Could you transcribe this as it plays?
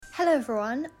Hello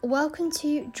everyone, welcome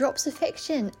to Drops of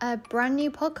Fiction, a brand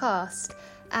new podcast.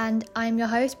 And I'm your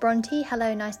host, Bronte.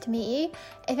 Hello, nice to meet you.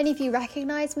 If any of you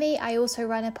recognise me, I also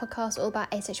run a podcast all about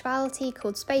asexuality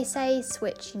called Space Ace,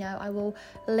 which, I will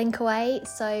link away.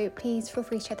 So please feel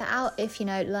free to check that out if,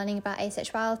 learning about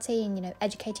asexuality and,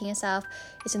 educating yourself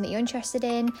is something you're interested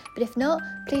in. But if not,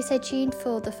 please stay tuned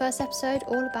for the first episode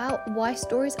all about why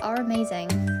stories are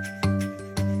amazing.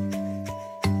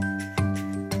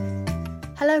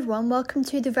 Hello everyone, welcome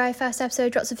to the very first episode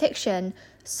of Drops of Fiction.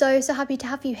 So happy to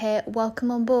have you here, welcome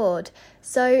on board.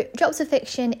 So Drops of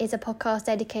Fiction is a podcast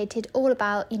dedicated all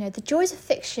about, the joys of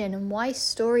fiction and why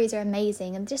stories are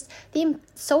amazing and just the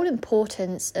sole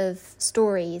importance of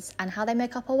stories and how they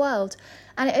make up our world.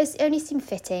 And it only seemed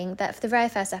fitting that for the very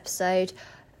first episode,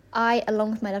 I,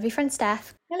 along with my lovely friend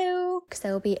Steph, hello, because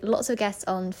there will be lots of guests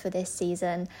on for this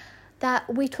season, that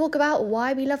we talk about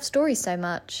why we love stories so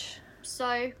much.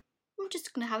 So we're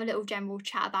just going to have a little general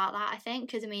chat about that, I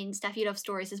think, because, Steph, you love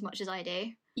stories as much as I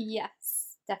do.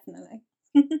 Yes, definitely.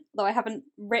 Though I haven't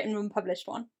written and published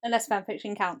one, unless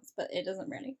fanfiction counts, but it doesn't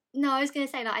really. No, I was going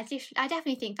to say, I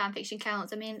definitely think fanfiction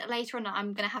counts. Later on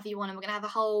I'm going to have you on and we're going to have a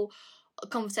whole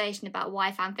conversation about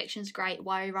why fanfiction's great,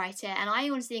 why we write it, and I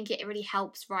honestly think it really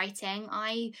helps writing.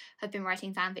 I have been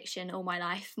writing fanfiction all my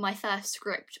life. My first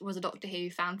script was a Doctor Who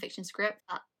fanfiction script.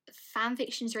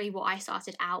 Fanfiction's really what I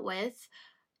started out with.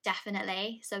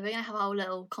 Definitely. So we're going to have a whole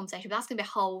little conversation, but that's going to be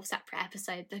a whole separate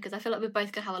episode because I feel like we're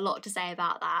both going to have a lot to say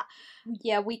about that.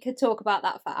 Yeah, we could talk about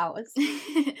that for hours.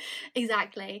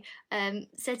 Exactly.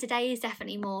 So today is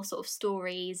definitely more sort of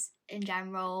stories in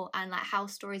general and like how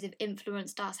stories have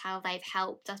influenced us, how they've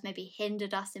helped us, maybe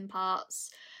hindered us in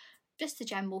parts. Just the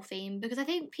general theme, because I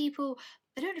think people,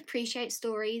 they don't appreciate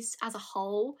stories as a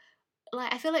whole.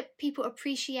 Like I feel like people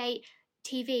appreciate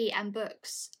TV and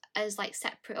books as like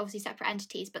separate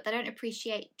entities, but they don't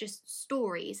appreciate just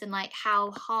stories and like how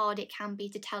hard it can be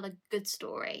to tell a good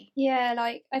story. Yeah,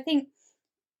 like I think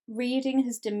reading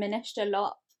has diminished a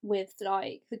lot with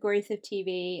like the growth of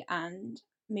TV and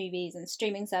movies and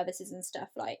streaming services and stuff.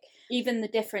 Like even the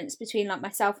difference between like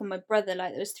myself and my brother,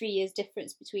 like there was 3 years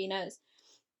difference between us,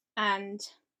 and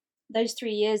those 3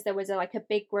 years there was a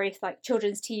big growth. Like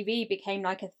children's TV became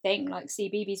like a thing, like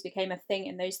CBeebies became a thing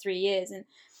in those 3 years,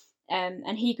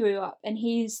 and he grew up and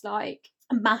he's like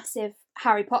a massive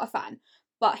Harry Potter fan,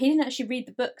 but he didn't actually read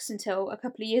the books until a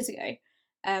couple of years ago,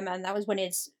 and that was when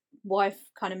his wife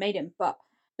kind of made him. But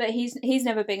he's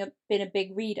never been a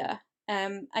big reader,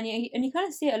 and you kind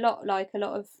of see it a lot. Like a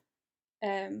lot of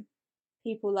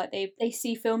people, like they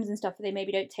see films and stuff, but they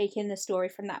maybe don't take in the story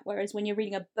from that. Whereas when you're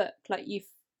reading a book, like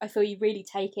I feel you really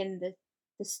take in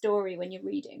the story when you're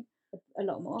reading a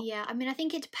lot more. Yeah, I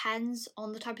think it depends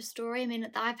on the type of story.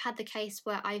 I've had the case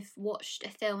where I've watched a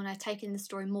film and I've taken the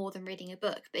story more than reading a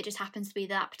book, but it just happens to be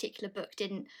that particular book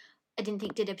I didn't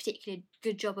think did a particularly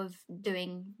good job of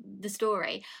doing the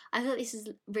story. I thought this is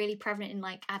really prevalent in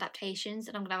like adaptations,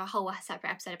 and I'm going to have a whole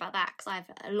separate episode about that because I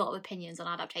have a lot of opinions on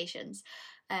adaptations.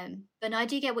 But no, I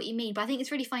do get what you mean, but I think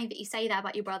it's really funny that you say that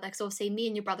about your brother, because obviously me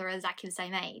and your brother are exactly the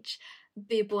same age.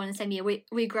 We were born in the same year.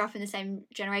 We grew up in the same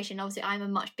generation. Obviously, I'm a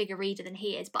much bigger reader than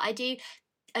he is, but I do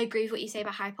agree with what you say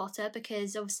about Harry Potter,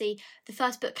 because obviously the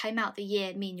first book came out the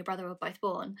year me and your brother were both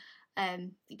born.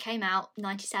 It came out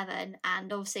 97,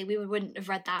 and obviously we wouldn't have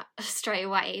read that straight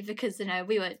away because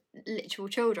we were literal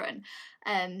children.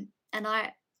 And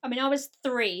I was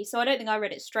 3, so I don't think I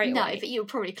read it straight away. No, but you were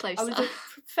probably closer. I was a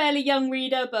fairly young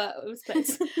reader, but it was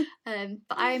close.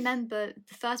 But I remember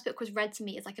the first book was read to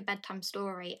me as like a bedtime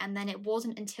story, and then it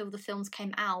wasn't until the films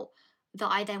came out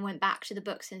that I then went back to the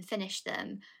books and finished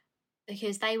them,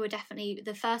 because they were definitely,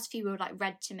 the first few were like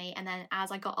read to me, and then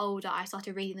as I got older I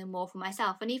started reading them more for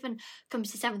myself. And even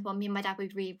comes to the 7th one, me and my dad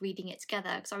would be reading it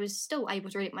together because I was still able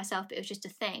to read it myself, but it was just a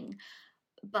thing.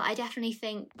 But I definitely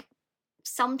think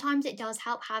sometimes it does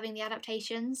help having the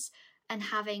adaptations and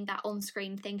having that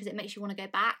on-screen thing, because it makes you want to go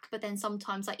back. But then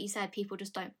sometimes, like you said, people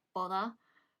just don't bother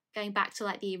going back to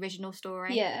like the original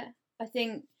story. Yeah, I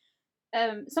think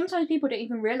sometimes people don't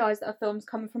even realise that a film's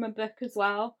coming from a book as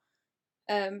well.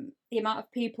 The amount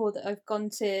of people that have gone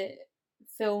to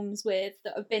films that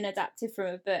have been adapted from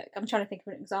a book. I'm trying to think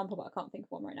of an example, but I can't think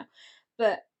of one right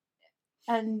now.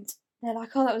 And they're like,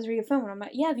 oh, that was a really good film. And I'm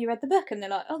like, yeah, have you read the book? And they're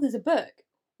like, oh, there's a book.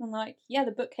 I'm like, yeah,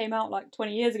 the book came out like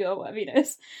 20 years ago or whatever,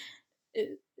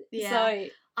 Yeah. So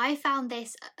I found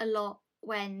this a lot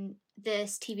when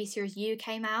this TV series You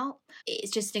came out.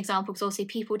 It's just an example because obviously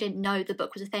people didn't know the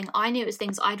book was a thing. I knew it was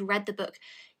things. I'd read the book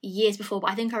years before,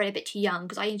 but I think I read it a bit too young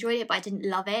because I enjoyed it, but I didn't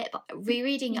love it. But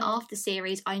rereading it after the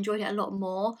series, I enjoyed it a lot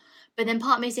more. But then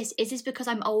part of me is this because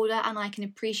I'm older and I can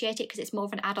appreciate it because it's more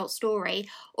of an adult story,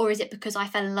 or is it because I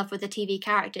fell in love with the TV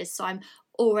characters, so I'm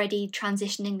already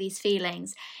transitioning these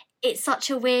feelings? It's such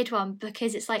a weird one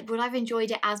because it's like, would I have enjoyed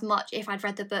it as much if I'd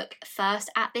read the book first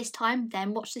at this time,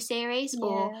 then watched the series? Yeah.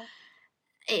 Or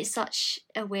it's such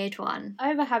a weird one. I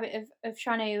have a habit of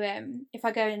trying to, if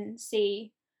I go and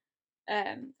see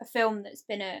a film that's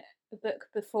been a book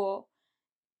before,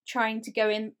 trying to go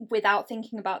in without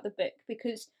thinking about the book,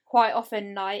 because quite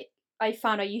often, like, I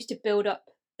found I used to build up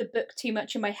the book too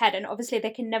much in my head, and obviously they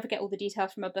can never get all the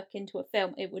details from a book into a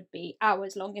film. It would be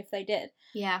hours long if they did.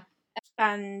 Yeah.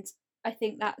 And I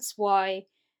think that's why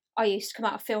I used to come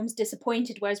out of films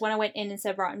disappointed, whereas when I went in and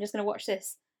said, right, I'm just going to watch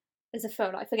this as a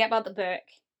film, like, forget about the book,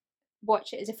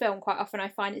 watch it as a film, quite often I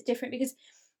find it's different, because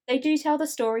they do tell the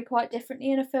story quite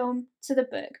differently in a film to the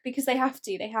book, because they have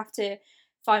to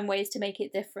find ways to make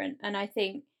it different. And I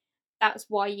think that's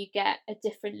why you get a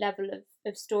different level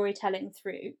of storytelling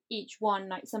through each one.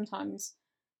 Like, sometimes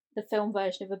the film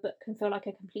version of a book can feel like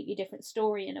a completely different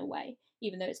story in a way,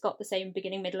 even though it's got the same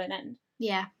beginning, middle and end.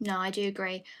 Yeah, no, I do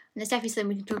agree. And there's definitely something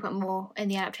we can talk about more in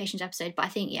the adaptations episode, but I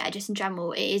think, yeah, just in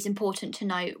general, it is important to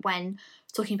note when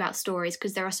talking about stories,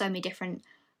 because there are so many different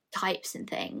types and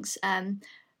things.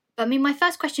 But I mean, my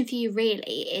first question for you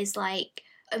really is, like,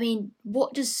 I mean,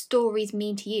 what does stories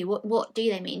mean to you? What do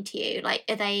they mean to you? Like,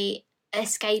 are they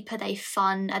escape? Are they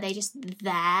fun? Are they just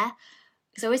there?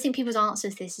 Because I always think people's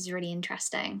answers to this is really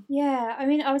interesting. Yeah, I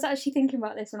mean, I was actually thinking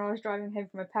about this when I was driving home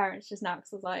from my parents just now,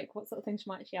 because I was like, what sort of things she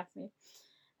might actually ask me?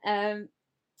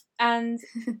 And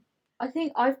I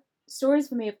think stories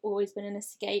for me have always been an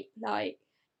escape. Like,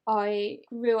 I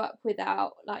grew up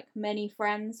without, like, many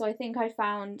friends, so I think I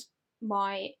found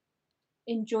my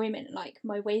enjoyment, like,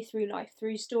 my way through life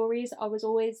through stories. I was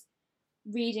always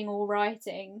reading or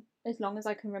writing as long as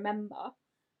I can remember.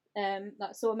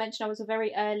 Like, so I mentioned, I was a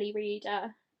very early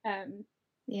reader.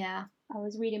 Yeah. I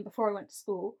was reading before I went to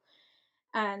school,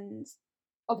 and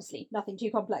obviously nothing too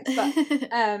complex, but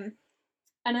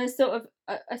and I sort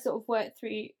of worked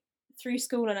through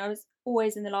school, and I was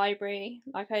always in the library.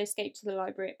 Like, I escaped to the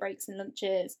library at breaks and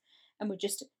lunches and would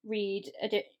just read.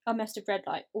 I must have read,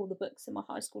 like, all the books in my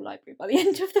high school library by the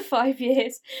end of the 5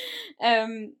 years.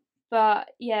 But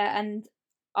yeah, and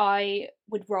I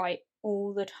would write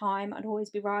all the time. I'd always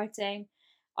be writing.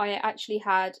 I actually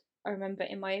had, I remember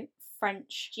in my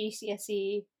French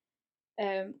GCSE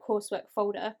coursework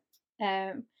folder,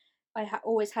 I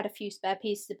always had a few spare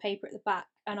pieces of paper at the back,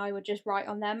 and I would just write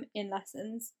on them in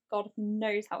lessons. God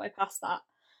knows how I passed that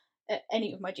at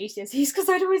any of my GCSEs, because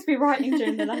I'd always be writing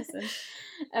during the lesson.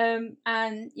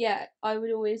 And yeah, I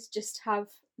would always just have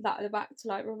that at the back to,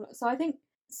 like, so I think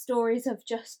stories have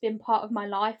just been part of my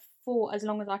life for as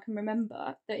long as I can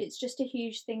remember, that it's just a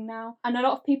huge thing now. And a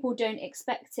lot of people don't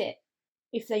expect it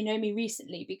if they know me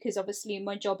recently, because obviously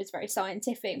my job is very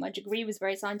scientific, my degree was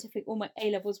very scientific, all my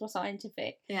A-levels were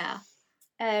scientific. Yeah.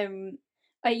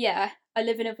 Yeah, I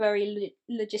live in a very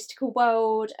logistical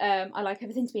world. I like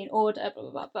everything to be in order, blah,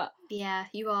 blah, blah, but yeah,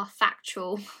 you are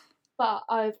factual. But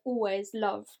I've always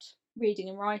loved reading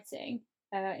and writing.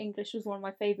 English was one of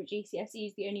my favourite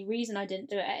GCSEs. The only reason I didn't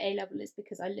do it at A-level is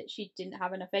because I literally didn't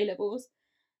have enough A-levels,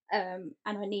 and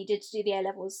I needed to do the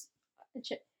A-levels.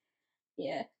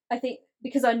 Yeah, I think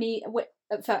because I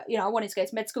wanted to go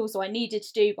to med school, so I needed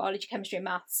to do biology, chemistry and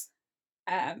maths,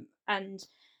 and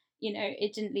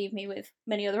it didn't leave me with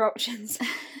many other options.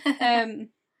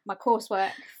 My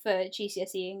coursework for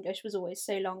GCSE English was always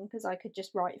so long because I could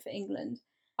just write for England.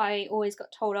 I always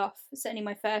got told off, certainly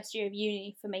my first year of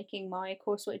uni, for making my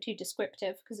coursework too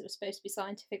descriptive because it was supposed to be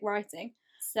scientific writing.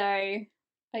 So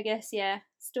I guess, yeah,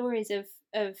 stories have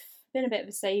been a bit of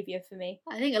a saviour for me.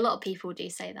 I think a lot of people do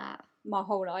say that. My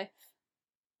whole life.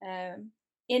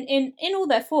 In all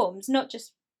their forms, not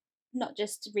just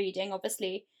reading.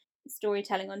 Obviously,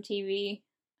 storytelling on TV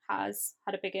has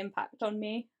had a big impact on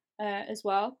me as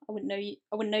well. I wouldn't know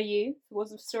you if it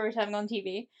wasn't storytelling on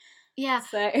TV. Yeah.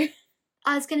 So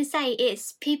I was going to say,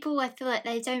 it's people, I feel like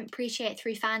they don't appreciate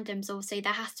through fandoms. Obviously,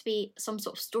 there has to be some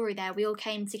sort of story there. We all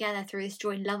came together through this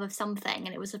joint love of something,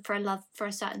 and it was for a love for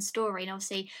a certain story. And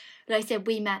obviously, like I said,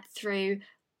 we met through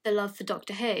the love for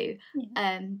Doctor Who.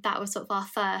 Yeah. That was sort of our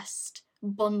first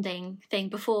bonding thing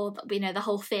before, the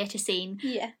whole theatre scene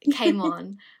came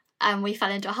on. And we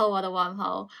fell into a whole other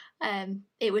wormhole.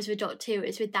 It was with Doctor Who, it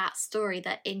was with that story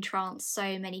that entranced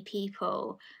so many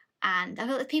people. And I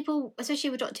feel like people, especially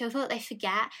with Doctor Who, I feel like they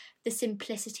forget the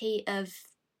simplicity of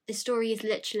the story is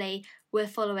literally we're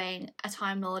following a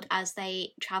Time Lord as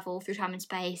they travel through time and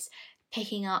space,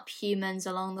 picking up humans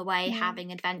along the way,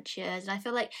 having adventures. And I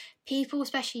feel like people,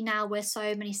 especially now we're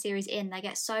so many series in, they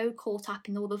get so caught up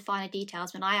in all the finer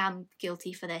details, and I am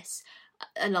guilty for this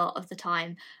a lot of the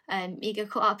time. You get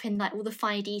caught up in like all the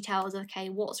fine details of, okay,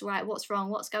 what's right, what's wrong,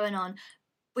 what's going on.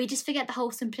 We just forget the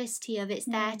whole simplicity of it's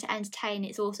there to entertain.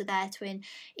 It's also there to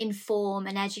inform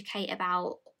and educate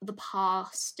about the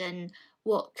past and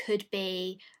what could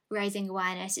be, raising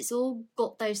awareness. It's all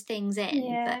got those things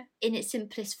in, but in its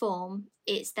simplest form,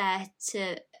 it's there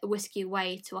to whisk you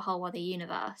away to a whole other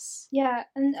universe. Yeah,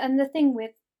 and the thing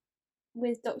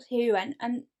with Doctor Who and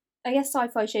I guess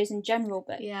sci-fi shows in general,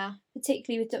 but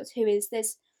particularly with Doctor Who, is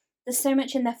there's so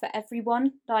much in there for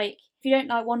everyone. Like, if you don't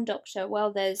like one Doctor,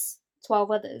 well, there's 12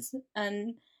 others,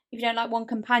 and if you don't like one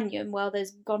companion, well,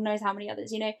 there's God knows how many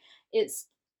others. You know, it's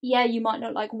you might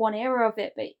not like one era of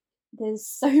it, but there's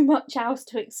so much else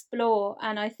to explore,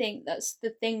 and I think that's the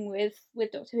thing with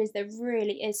Doctor Who, is there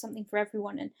really is something for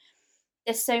everyone, and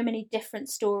there's so many different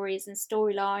stories and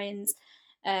storylines,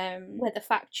 whether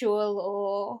factual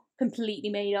or completely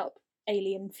made up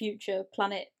alien future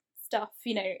planet stuff.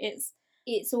 You know,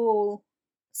 it's all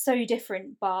so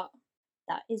different, but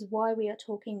that is why we are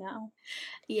talking now.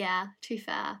 Yeah, to be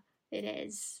fair, it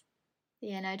is.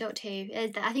 Yeah, no, Doctor Who,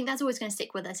 I think that's always going to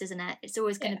stick with us, isn't it? It's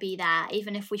always going to be there,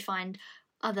 even if we find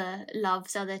other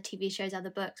loves, other TV shows,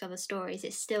 other books, other stories,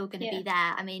 it's still going to be there.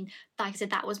 I mean, like I said,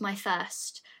 that was my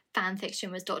first fan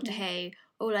fiction, was Doctor Who.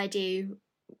 All I do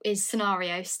is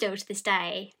scenario still to this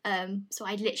day. So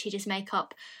I literally just make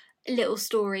up little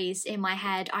stories in my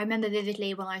head. I remember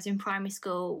vividly when I was in primary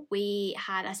school, we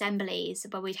had assemblies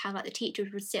where we'd have like the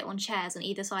teachers would sit on chairs on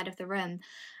either side of the room,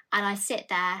 and I'd sit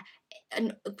there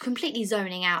and completely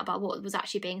zoning out about what was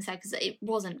actually being said, because it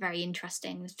wasn't very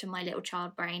interesting to my little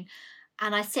child brain.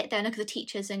 And I'd sit there and look at the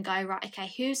teachers and go, right,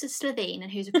 okay, who's a Slovene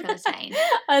and who's a Prilitane?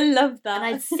 I love that. And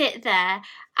I'd sit there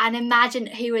and imagine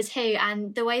who was who.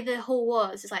 And the way the hall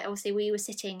was like, obviously we were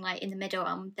sitting like in the middle,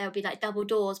 and there would be like double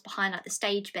doors behind like the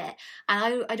stage bit.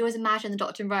 And I'd always imagine the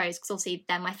Doctor and Rose, because obviously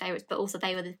they're my favourites, but also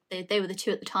they were the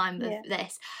two at the time of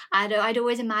this. I'd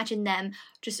always imagine them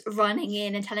just running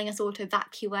in and telling us all to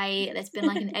evacuate. There's been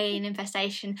like an alien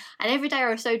infestation. And every day I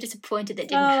was so disappointed that it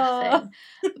didn't happen.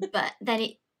 But then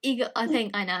you got to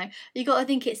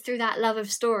think it's through that love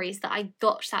of stories that I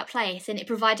got to that place, and it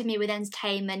provided me with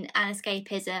entertainment and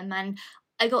escapism, and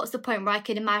I got to the point where I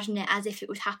could imagine it as if it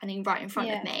was happening right in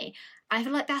front of me. And I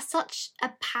feel like that's such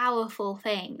a powerful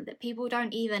thing that people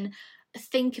don't even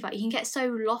think about. You can get so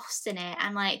lost in it,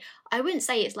 and like, I wouldn't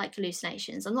say it's like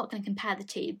hallucinations, I'm not going to compare the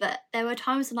two, but there were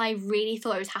times when I really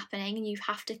thought it was happening, and you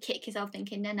have to kick yourself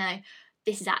thinking, no,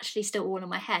 this is actually still all in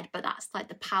my head. But that's like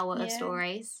the power of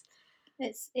stories.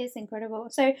 It's incredible.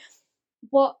 So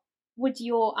what would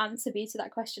your answer be to that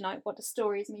question? Like, what do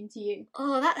stories mean to you?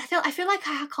 I feel like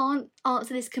I can't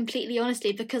answer this completely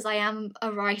honestly, because I am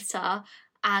a writer,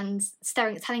 and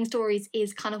telling stories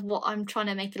is kind of what I'm trying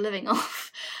to make a living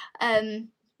off. I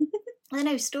don't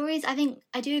know, stories, I think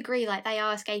I do agree, like, they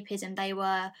are escapism.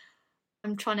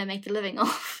 I'm trying to make a living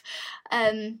off.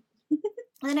 I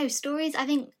don't know, stories, I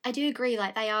think I do agree,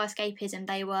 like, they are escapism.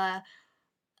 They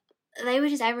were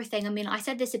just everything. I mean, I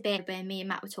said this a bit when me and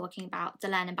Matt were talking about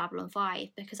Delenn and Babylon 5,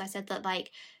 because I said that, like,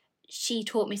 she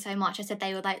taught me so much. I said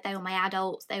they were my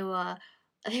adults, they were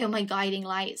my guiding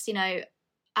lights. You know,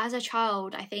 as a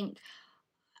child, I think,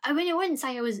 I mean, I wouldn't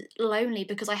say I was lonely,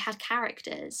 because I had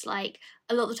characters. Like,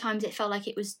 a lot of the times it felt like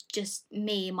it was just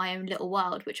me, my own little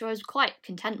world, which I was quite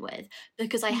content with,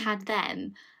 because I had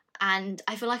them. And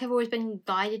I feel like I've always been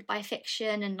guided by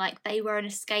fiction, and like, they were an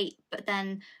escape, but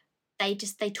then they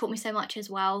taught me so much as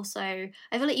well. So I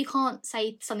feel like you can't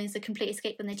say something's a complete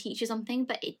escape when they teach you something,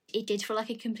 but it did feel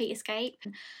like a complete escape,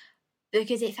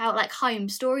 because it felt like home.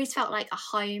 Stories felt like a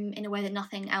home in a way that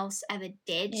nothing else ever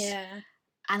did.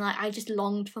 And like, I just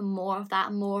longed for more of that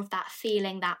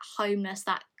feeling, that homeness,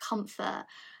 that comfort.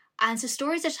 And so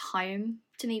stories are home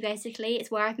to me, basically. It's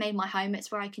where I've made my home,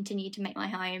 it's where I continue to make my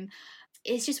home.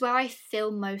 It's just where I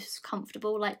feel most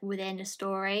comfortable, like, within a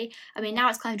story. I mean, now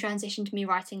it's kind of transitioned to me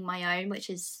writing my own, which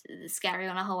is scary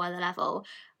on a whole other level.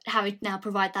 How I now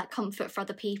provide that comfort for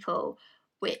other people,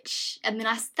 which, I mean,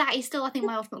 that is still, I think,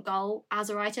 my ultimate goal as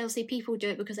a writer. Obviously, people do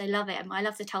it because they love it, and I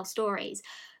love to tell stories.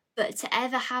 But to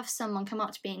ever have someone come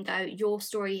up to me and go, your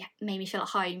story made me feel at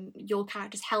home, your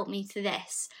characters helped me to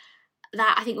this,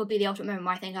 that I think would be the ultimate moment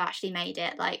where I think I've actually made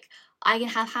it. Like, I can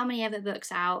have how many ever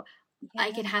books out,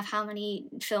 I can have how many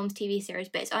films, TV series,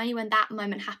 but it's only when that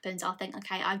moment happens I'll think,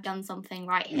 okay, I've done something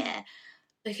right here.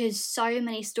 Because so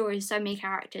many stories, so many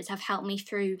characters have helped me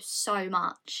through so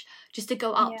much. Just to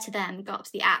go up to them, go up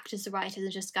to the actors, the writers,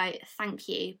 and just go, thank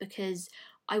you, because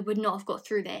I would not have got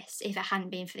through this if it hadn't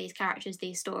been for these characters,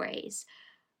 these stories.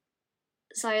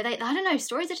 So I don't know,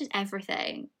 stories are just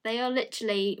everything. They are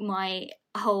literally my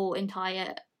whole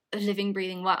entire living,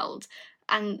 breathing world.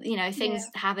 And, you know, things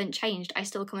haven't changed. I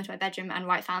still come into my bedroom and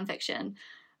write fan fiction.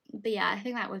 But yeah, I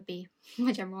think that would be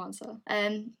my general answer.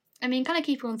 I mean, kind of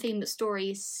keep on theme, but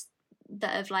stories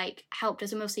that have like helped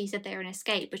us. And mostly you said they were an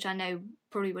escape, which I know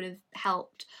probably would have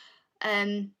helped.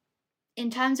 In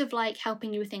terms of like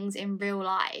helping you with things in real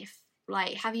life,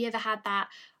 like have you ever had that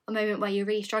a moment where you're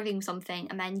really struggling with something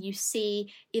and then you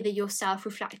see either yourself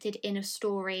reflected in a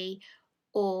story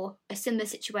or a similar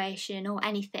situation or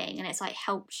anything, and it's like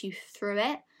helped you through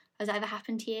it? Has that ever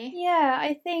happened to you? Yeah,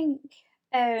 I think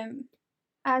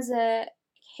as a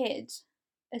kid,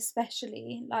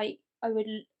 especially, like I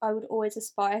would always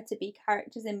aspire to be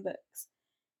characters in books,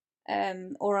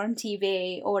 or on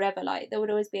TV or whatever. Like there would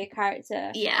always be a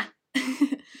character Yeah.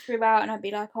 throughout, and I'd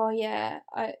be like, oh yeah,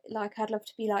 I'd love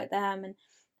to be like them,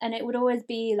 and it would always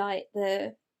be like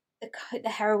the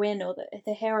heroine or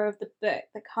the hero of the book,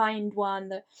 the kind one,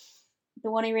 the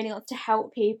one who really wants to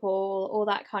help people, all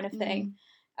that kind of thing.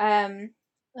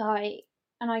 Like,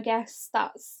 and I guess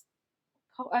that's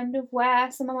kind of where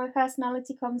some of my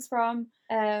personality comes from.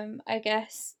 I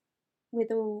guess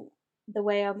with all the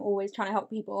way I'm always trying to help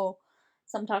people,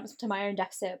 sometimes to my own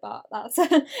deficit, but that's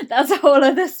that's a whole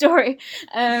other story.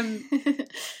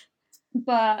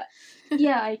 But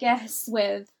yeah, I guess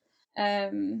with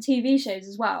TV shows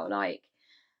as well, like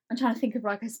I'm trying to think of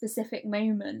like a specific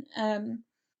moment.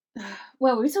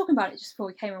 Well, we were talking about it just before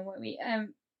we came on, weren't we?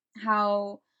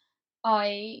 How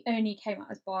I only came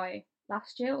out as bi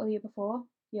last year or the year before.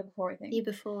 Year before, I think. Year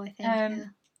before, I think. Yeah.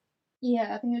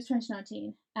 Yeah, I think it was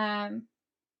 2019.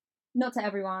 Not to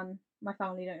everyone. My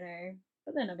family don't know,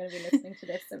 but they're not going to be listening to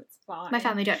this, so it's fine. My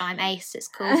family don't know I'm ace. It's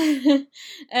cool.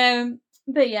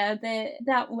 But yeah,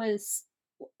 that was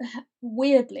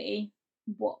weirdly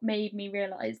what made me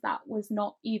realise that was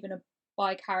not even a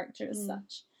bi character as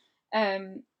such.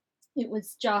 It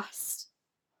was just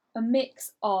a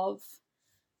mix of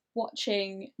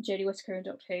watching Jodie Whittaker in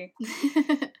Doctor Who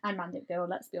and Mandip Gill,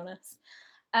 let's be honest.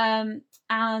 And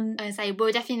I say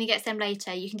we'll definitely get them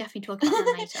later. You can definitely talk about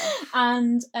them later.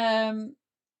 And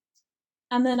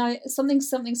then something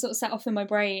sort of set off in my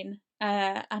brain,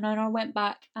 and then I went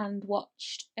back and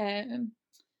watched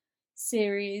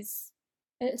series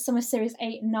 8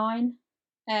 and 9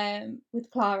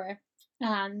 with Clara,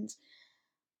 and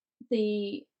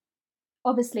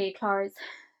obviously Clara's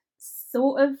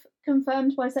sort of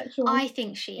confirmed bisexual. I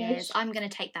think she is. I'm going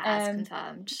to take that as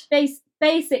confirmed.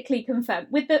 Basically confirmed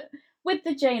with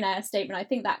the Jane Eyre statement. I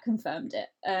think that confirmed it.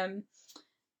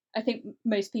 I think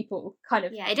most people kind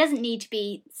of it doesn't need to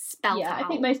be spelled out. I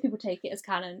think most people take it as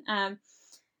canon. And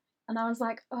I was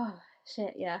like, oh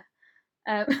shit, yeah.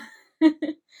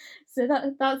 So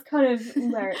that's kind of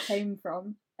where it came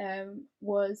from.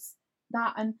 Was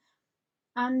that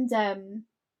and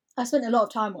I spent a lot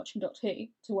of time watching Doctor Who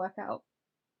to work out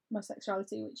my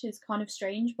sexuality, which is kind of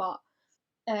strange, but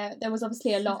there was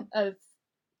obviously a lot of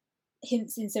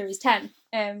hints in series 10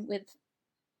 with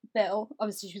Bill.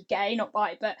 Obviously she was gay, not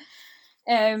bi, but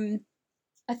I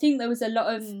think there was a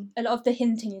lot of the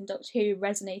hinting in Doctor Who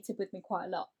resonated with me quite a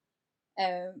lot,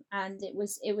 and it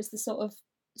was the sort of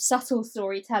subtle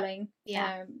storytelling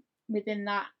within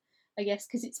that, I guess,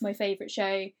 because it's my favourite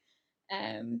show,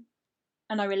 and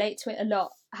I relate to it a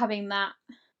lot. Having that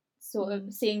sort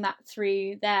of seeing that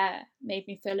through there made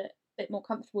me feel a bit more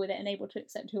comfortable with it and able to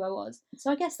accept who I was.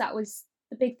 So I guess that was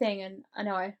the big thing. And I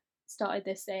know I started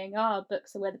this saying,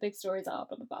 books are where the big stories are,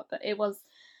 blah blah blah, but it was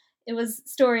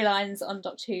storylines on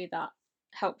Doctor Who that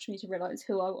helped me to realise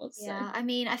who I was. Yeah, so. I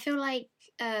mean, I feel like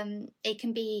it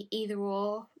can be either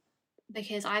or,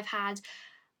 because I've had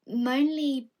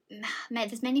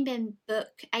there's mainly been book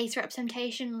ace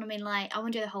representation. I mean, like, I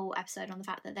want to do the whole episode on the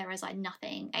fact that there is like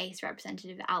nothing ace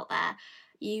representative out there.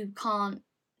 You can't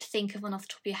think of one off the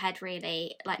top of your head,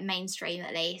 really, like mainstream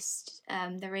at least.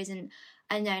 There isn't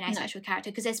a known asexual character,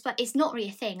 because it's not really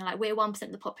a thing. Like, we're 1%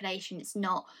 of the population. It's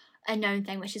not a known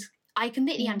thing, which is, I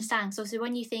completely understand. So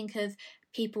when you think of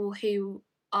people who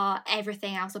are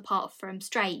everything else apart from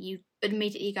straight, you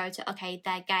immediately go to, okay,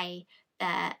 they're gay,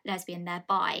 they're lesbian, they're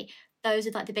bi. Those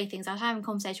are like the big things. I was having a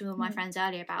conversation with one of my friends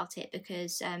earlier about it,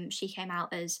 because she came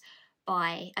out as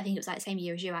bi, I think it was like the same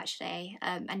year as you actually,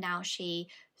 and now she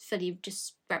fully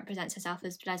just represents herself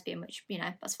as lesbian, which, you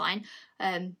know, that's fine.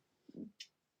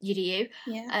 you do you.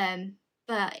 Yeah.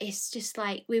 But it's just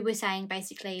like we were saying,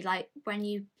 basically, like when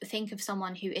you think of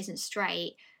someone who isn't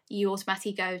straight, you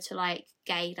automatically go to like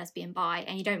gay, lesbian, bi,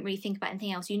 and you don't really think about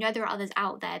anything else. You know there are others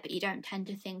out there, but you don't tend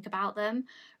to think about them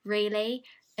really.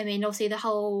 I mean, obviously the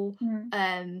whole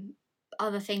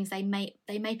other things they may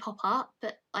pop up,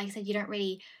 but like I said, you don't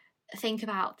really think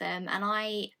about them. And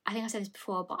I think I said this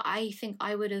before, but I think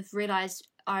I would have realised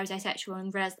I was asexual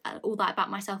and realised all that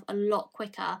about myself a lot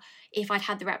quicker if I'd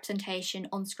had the representation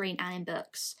on screen and in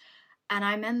books. And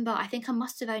I remember, I think I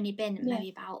must have only been maybe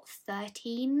about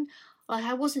 13. Like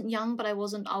I wasn't young, but I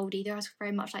wasn't old either. I was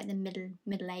very much like the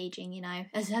middle aging, you know,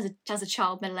 as a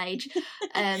child, middle age.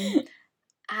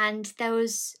 And there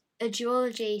was a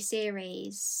duology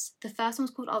series. The first one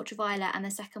was called Ultraviolet, and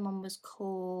the second one was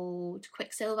called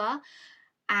Quicksilver.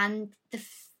 And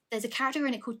there's a character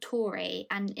in it called Tori,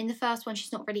 and in the first one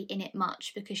she's not really in it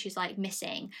much because she's like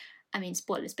missing. I mean,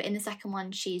 spoilers, but in the second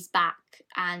one she's back,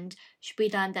 and we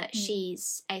learned that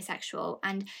she's asexual,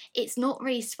 and it's not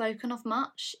really spoken of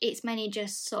much. It's mainly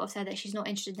just sort of said that she's not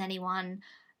interested in anyone,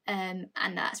 and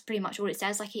that's pretty much all it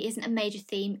says. Like, it isn't a major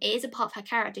theme. It is a part of her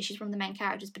character. She's one of the main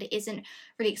characters, but it isn't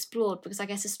really explored because I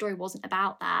guess the story wasn't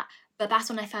about that. But that's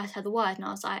when I first heard the word, and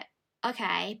I was like,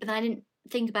 okay. But then I didn't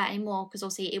think about it anymore because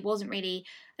obviously it wasn't really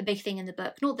a big thing in the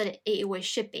book. Not that it always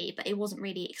should be, but it wasn't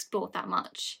really explored that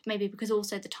much. Maybe because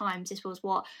also the times, this was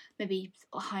what, maybe,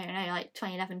 I don't know, like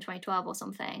 2011, 2012 or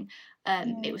something.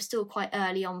 It was still quite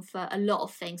early on for a lot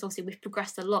of things. Obviously we've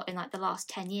progressed a lot in like the last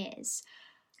 10 years.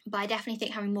 But I definitely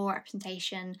think having more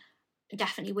representation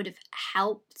definitely would have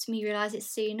helped me realise it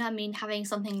sooner. I mean, having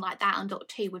something like that on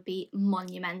Doctor Who would be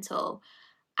monumental.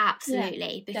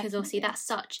 Absolutely, because definitely. obviously that's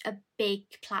such a big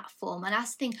platform. And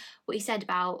that's the thing, what you said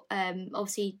about,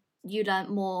 obviously you learnt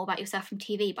more about yourself from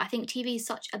TV, but I think TV is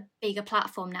such a bigger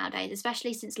platform nowadays,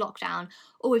 especially since lockdown.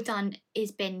 All we've done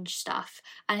is binge stuff,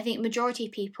 and I think majority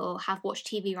of people have watched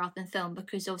TV rather than film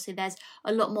because obviously there's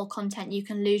a lot more content. You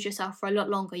can lose yourself for a lot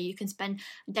longer. You can spend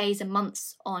days and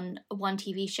months on one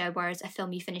TV show, whereas a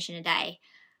film you finish in a day.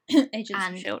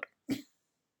 Agents of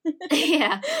S.H.I.E.L.D.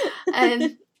 Yeah.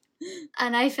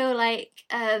 And I feel like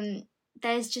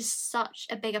there's just such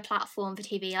a bigger platform for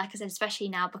TV, like I said, especially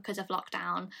now because of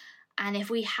lockdown. And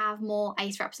if we have more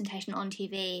ace representation on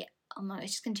TV, oh my,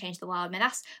 it's just going to change the world. I mean,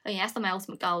 that's my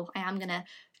ultimate goal. I am going to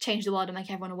change the world and make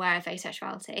everyone aware of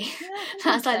asexuality. Yeah,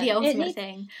 that's like the ultimate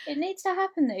thing. It needs to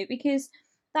happen though, because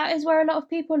that is where a lot of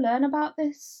people learn about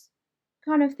this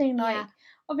kind of thing. Like,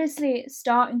 obviously it's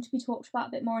starting to be talked about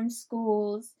a bit more in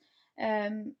schools,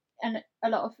 and a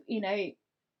lot of, you know,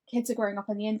 kids are growing up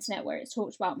on the internet where it's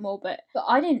talked about more, but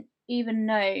I didn't even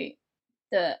know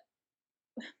that.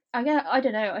 I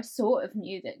don't know, I sort of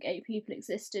knew that gay people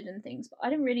existed and things, but I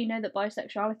didn't really know that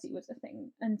bisexuality was a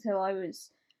thing until I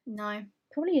was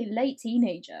probably a late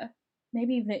teenager,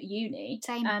 maybe even at uni.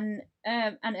 Same. And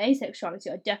asexuality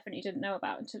I definitely didn't know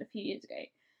about until a few years ago.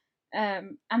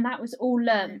 And that was all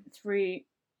learned through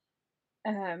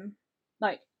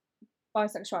like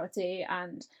bisexuality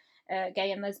and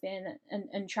gay and lesbian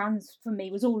and trans for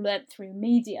me was all learnt through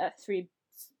media, through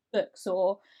books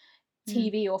or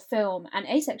TV or film. And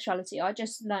asexuality I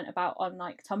just learnt about on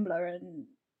like Tumblr and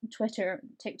Twitter and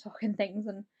TikTok and things.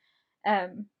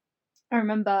 And I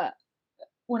remember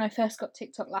when I first got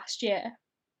TikTok last year,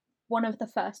 one of the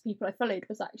first people I followed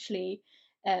was actually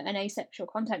an asexual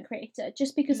content creator,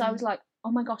 just because I was like,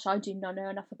 oh my gosh, I do not know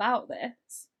enough about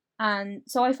this. And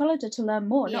so I followed her to learn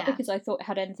more, not because I thought it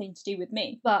had anything to do with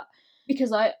me, but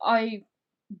because I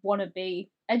want to be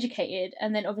educated.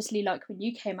 And then obviously, like, when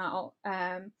you came out,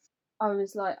 I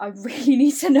was like, I really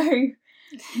need to know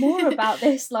more about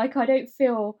this. Like,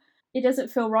 it doesn't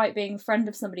feel right being a friend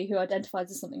of somebody who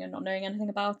identifies as something and not knowing anything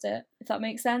about it, if that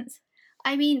makes sense.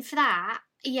 I mean, for that,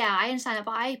 yeah, I understand that,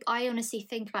 but I honestly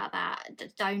think about that.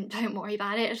 Don't worry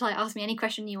about it. Just like, ask me any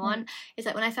question you want. It's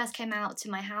like when I first came out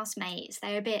to my housemates,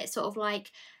 they were a bit sort of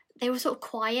like, they were sort of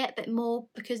quiet, but more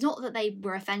because not that they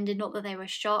were offended, not that they were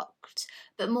shocked,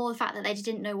 but more the fact that they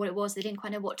didn't know what it was. They didn't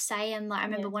quite know what to say. And like, I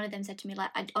remember one of them said to me,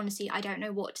 like, honestly, I don't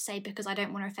know what to say because I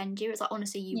don't want to offend you. It's like,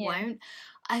 honestly, you won't.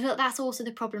 I feel like that's also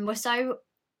the problem. We're so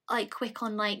like quick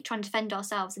on like trying to defend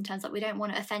ourselves in terms of, like, we don't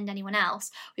want to offend anyone else,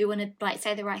 we want to like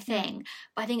say the right thing.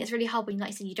 But I think it's really hard when,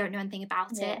 like you said, you don't know anything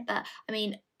about it. But I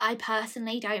mean, I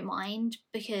personally don't mind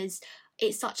because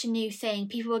it's such a new thing.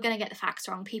 People are going to get the facts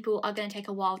wrong, people are going to take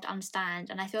a while to understand,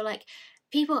 and I feel like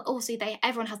people also,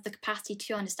 everyone has the capacity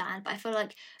to understand, but I feel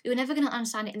like you're never going to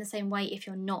understand it in the same way if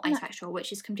you're not asexual,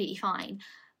 which is completely fine.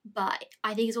 but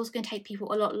I think it's also going to take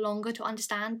people a lot longer to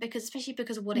understand, because especially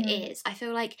because of what it is. I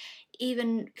feel like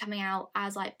even coming out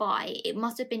as like bi, it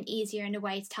must have been easier in a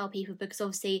way to tell people, because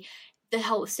obviously the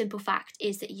whole simple fact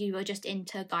is that you are just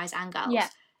into guys and girls. Yeah.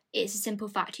 It's a simple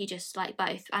fact, you just like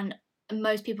both, and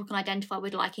most people can identify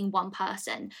with liking one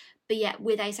person. But yet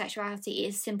with asexuality,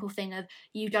 it's a simple thing of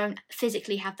you don't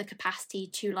physically have the capacity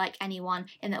to like anyone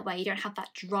in that way. You don't have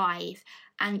that drive,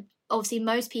 and obviously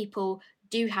most people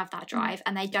do have that drive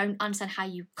and they don't understand how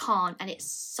you can't, and it's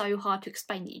so hard to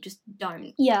explain that you just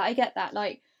don't. Yeah, I get that.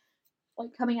 Like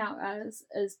coming out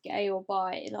as gay or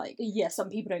bi, like, yeah, some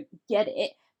people don't get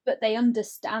it, but they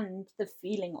understand the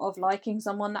feeling of liking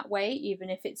someone that way, even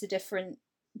if it's a different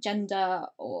gender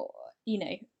or, you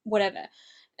know, whatever.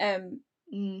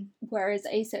 Whereas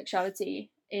asexuality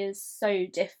is so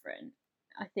different.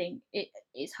 I think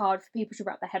it's hard for people to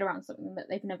wrap their head around something that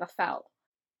they've never felt.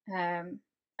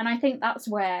 And I think that's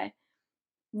where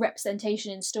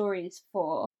representation in stories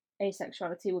for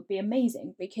asexuality would be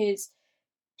amazing, because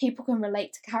people can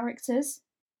relate to characters,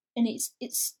 and it's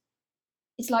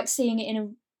like seeing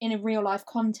it in a real life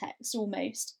context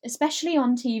almost, especially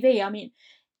on TV. I mean,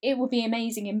 it would be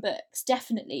amazing in books,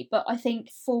 definitely, but I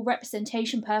think for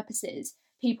representation purposes,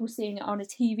 people seeing it on a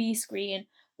TV screen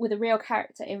with a real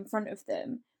character in front of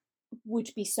them would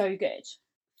be so good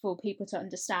for people to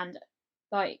understand.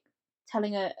 Like,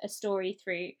 telling a story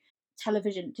through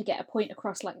television to get a point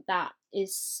across like that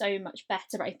is so much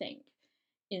better, I think,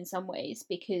 in some ways,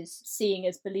 because seeing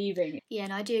is believing. Yeah,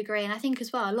 and I do agree, and I think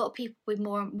as well a lot of people would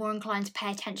more inclined to pay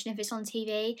attention if it's on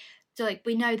TV. So like,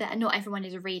 we know that not everyone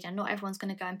is a reader, not everyone's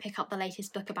going to go and pick up the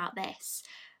latest book about this,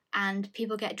 and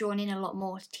people get drawn in a lot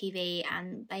more to TV,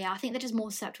 and I think they're just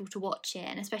more susceptible to watch it.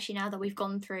 And especially now that we've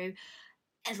gone through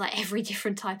like every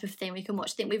different type of thing we can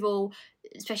watch. I think we've all,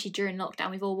 especially during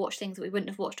lockdown, we've all watched things that we wouldn't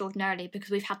have watched ordinarily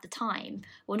because we've had the time.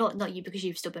 Well, not you, because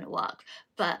you've still been at work,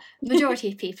 but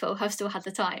majority of people have still had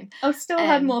the time. I've still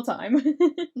had more time.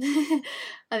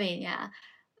 I mean, yeah.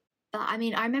 But I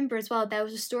mean, I remember as well, there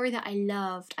was a story that I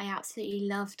loved. I absolutely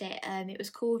loved it. It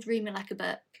was called Read Me Like a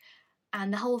Book.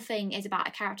 And the whole thing is about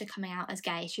a character coming out as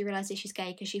gay. She realises she's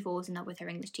gay because she falls in love with her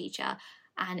English teacher.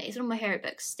 And it's one of my favourite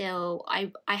books still.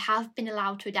 I have been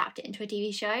allowed to adapt it into a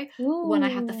TV show when I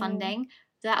have the funding.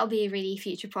 So that'll be a really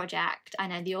future project. I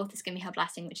know the author's given me her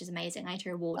blessing, which is amazing. I had to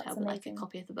reward her with like a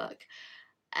copy of the book.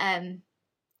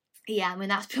 Yeah, I mean,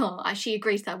 that's pure. She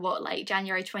agreed that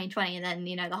January 2020, and then,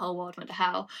 you know, the whole world went to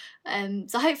hell.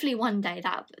 So hopefully one day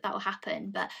that will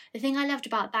happen. But the thing I loved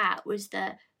about that was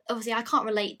that obviously I can't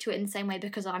relate to it in the same way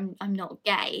because I'm not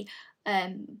gay.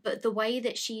 But the way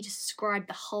that she described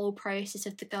the whole process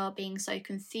of the girl being so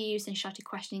confused and started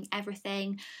questioning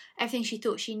everything she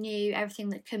thought she knew, everything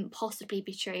that couldn't possibly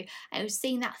be true, and it was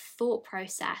seeing that thought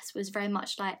process was very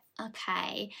much like,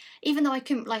 okay, even though I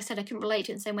couldn't, like I said, I couldn't relate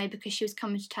to it in the same way because she was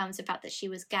coming to terms with the fact that she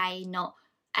was gay, not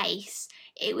ace.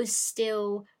 It was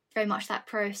still very much that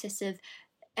process of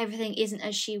everything isn't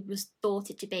as she was thought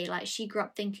it to be. Like, she grew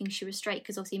up thinking she was straight,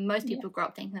 because obviously most people grow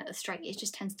up thinking that the straight, it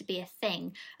just tends to be a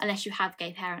thing unless you have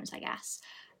gay parents, I guess.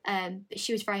 But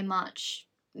she was very much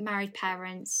married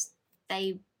parents.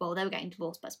 They were getting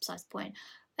divorced, but that's besides the point.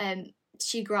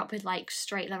 She grew up with like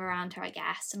straight love around her, I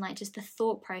guess, and like just the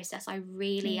thought process I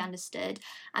really understood,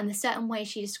 and the certain way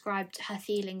she described her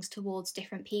feelings towards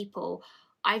different people.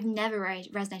 I've never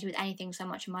resonated with anything so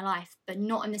much in my life, but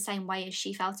not in the same way as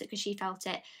she felt it, because she felt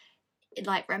it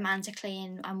like romantically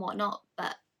and whatnot.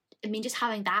 But I mean, just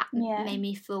having that made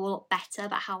me feel a lot better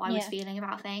about how I was feeling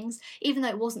about things, even though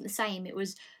it wasn't the same. It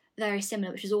was very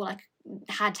similar, which is all I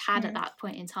had at that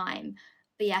point in time.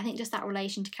 But yeah, I think just that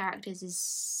relation to characters is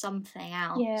something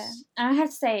else. Yeah, and I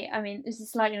have to say, I mean, this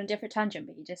is slightly on a different tangent,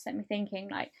 but you just set me thinking,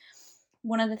 like,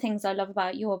 one of the things I love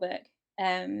about your book,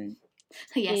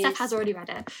 yeah, Steph has already read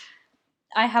it.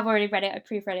 I have already read it. I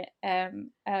proofread it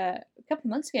a couple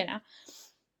of months ago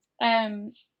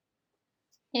now.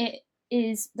 It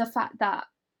is the fact that,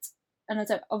 and I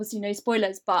don't, obviously no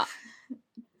spoilers, but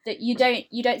that you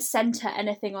don't center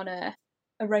anything on a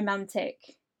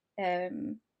romantic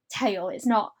tale. It's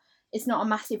not a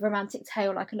massive romantic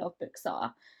tale like a lot of books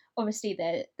are. Obviously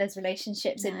there's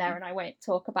relationships in there, and I won't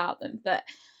talk about them, but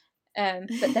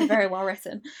they're very well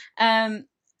written.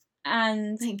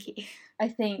 And thank you. I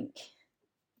think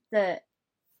that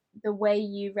the way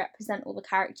you represent all the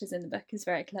characters in the book is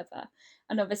very clever,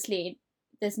 and obviously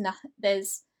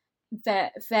there's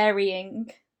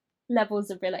varying levels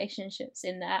of relationships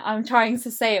in there. I'm trying to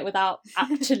say it without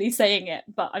actually saying it,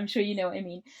 but I'm sure you know what I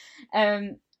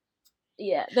mean.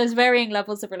 there's varying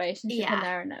levels of relationship in Yeah.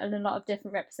 there, and a lot of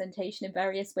different representation in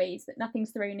various ways, that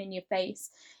nothing's thrown in your face.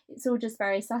 It's all just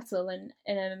very subtle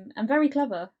and very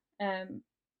clever. And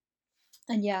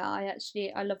yeah,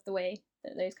 I love the way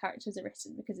that those characters are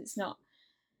written, because it's not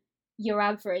your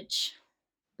average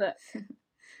book.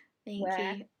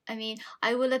 Thank you. I mean,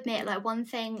 I will admit, like, one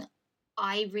thing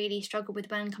I really struggled with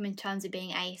when coming to terms of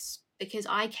being ace, because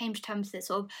I came to terms with it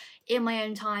sort of in my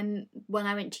own time when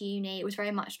I went to uni. It was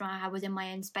very much when I was in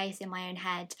my own space, in my own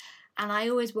head. And I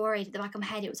always worried at the back of my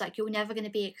head, it was like, you're never going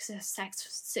to be a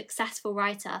successful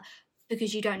writer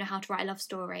because you don't know how to write a love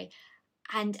story.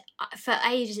 And for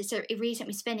ages, it really sent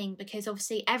me spinning, because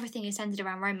obviously everything is centered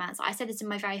around romance. I said this in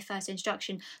my very first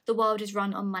introduction: the world is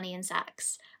run on money and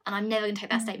sex. And I'm never going to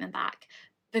take that statement back,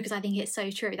 because I think it's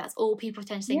so true. That's all people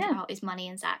tend to think about is money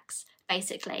and sex,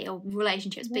 basically, or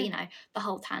relationships, but the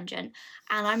whole tangent.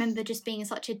 And I remember just being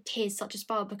such a tears, such a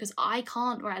spiral, because I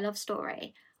can't write a love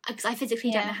story, because I physically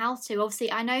don't know how to.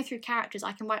 Obviously, I know through characters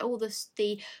I can write all the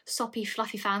soppy,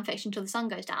 fluffy fan fiction until the sun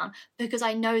goes down, because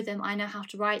I know them, I know how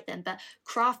to write them. But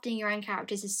crafting your own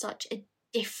characters is such a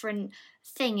different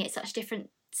thing. It's such a different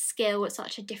skill. It's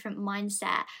such a different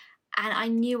mindset. And I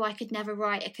knew I could never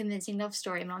write a convincing love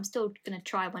story. I mean, I'm still going to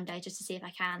try one day just to see if I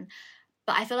can.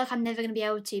 But I feel like I'm never going to be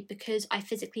able to, because I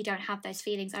physically don't have those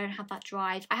feelings. I don't have that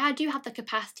drive. I do have the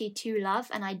capacity to love,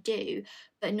 and I do,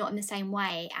 but not in the same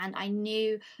way. And I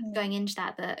knew going into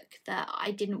that book that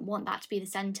I didn't want that to be the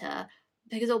centre,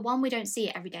 because, one, we don't see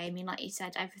it every day. I mean, like you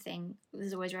said,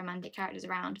 there's always romantic characters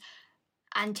around.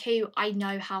 And two, I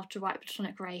know how to write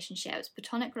platonic relationships.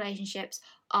 Platonic relationships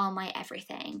are my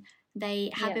everything.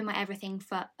 They have been my everything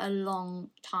for a long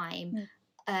time.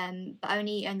 But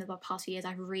only in the past few years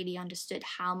I've really understood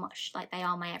how much, like, they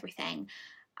are my everything.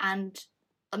 And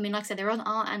I mean, like I said, there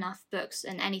aren't enough books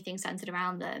and anything centered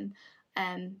around them.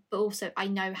 But also I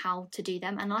know how to do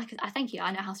them, and I thank you,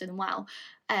 I know how to do them well,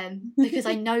 because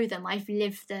I know them, I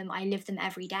live them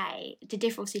every day, to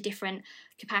different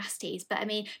capacities. But I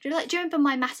mean, do you remember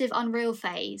my massive Unreal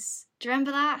phase? Do you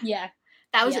remember that?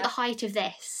 That was at the height of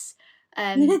this.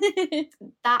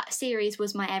 That series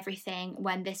was my everything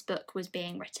when this book was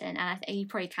being written, and I think you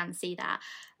probably can see that.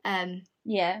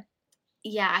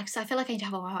 Because I feel like I need to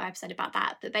have a whole episode about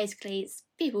that. But basically, it's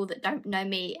people that don't know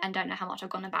me and don't know how much I've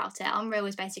gone about it. Unreal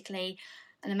is basically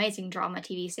an amazing drama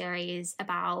TV series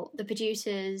about the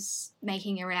producers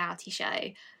making a reality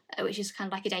show, which is kind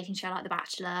of like a dating show like The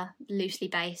Bachelor, loosely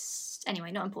based.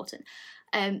 Anyway, not important.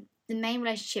 The main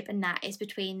relationship in that is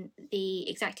between the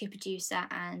executive producer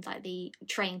and, like, the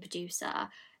training producer.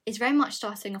 It's very much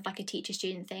starting off like a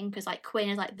teacher-student thing, because, like, Quinn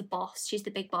is like the boss. She's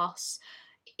the big boss,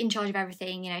 in charge of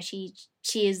everything. You know, she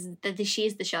is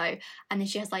the show, and then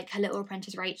she has, like, her little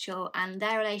apprentice Rachel, and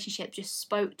their relationship just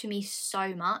spoke to me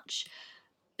so much,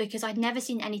 because I'd never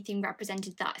seen anything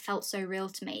represented that felt so real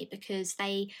to me, because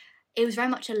it was very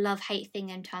much a love-hate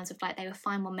thing, in terms of, like, they were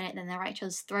fine one minute, then they're at each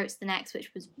other's throats the next,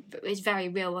 which is very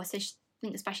real. I think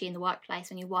especially in the workplace,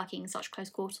 when you're working in such close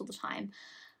quarters all the time.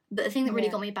 But the thing that really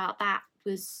got me about that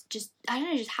was just, I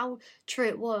don't know, just how true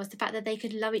it was. The fact that they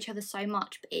could love each other so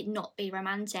much, but it not be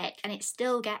romantic. And it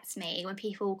still gets me when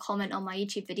people comment on my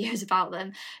YouTube videos about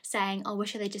them, saying, "Oh,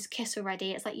 wish they just kiss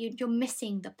already." It's like, you're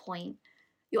missing the point.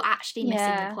 You're actually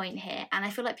missing the point here. And I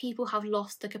feel like people have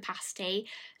lost the capacity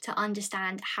to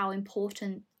understand how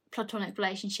important platonic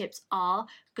relationships are,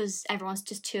 because everyone's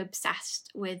just too obsessed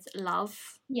with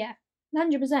love.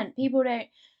 100%. People don't,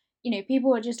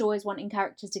 people are just always wanting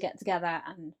characters to get together,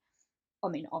 and I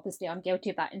mean, obviously I'm guilty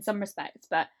of that in some respects,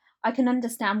 but I can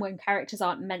understand when characters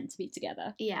aren't meant to be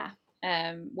together.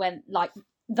 When, like,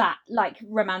 that, like,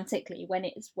 romantically, when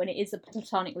it is a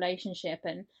platonic relationship.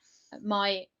 And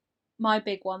my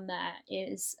big one there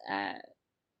is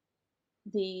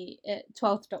the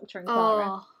 12th Doctor and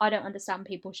Clara. I don't understand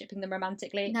people shipping them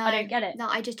romantically. No, I don't get it. No,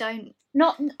 I just don't.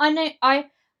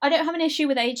 I don't have an issue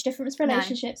with age difference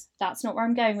relationships. No. That's not where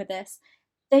I'm going with this.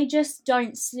 They just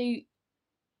don't suit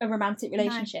a romantic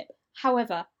relationship. No.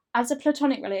 However, as a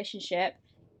platonic relationship,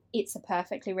 it's a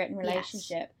perfectly written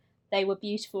relationship. Yes. They were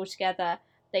beautiful together.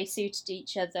 They suited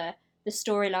each other. The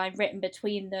storyline written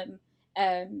between them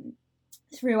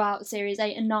throughout series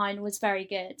 8 and 9 was very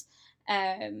good.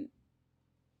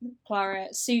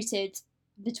 Clara suited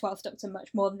the 12th Doctor much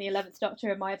more than the 11th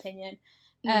Doctor, in my opinion.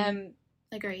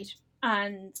 Agreed.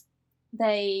 And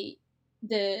the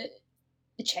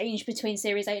change between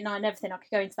series 8 and 9 and everything, I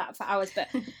could go into that for hours, but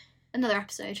another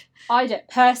episode. I don't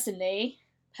personally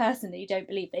don't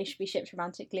believe they should be shipped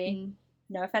romantically.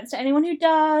 No offense to anyone who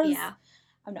does. Yeah.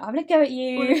 I'm not having a go at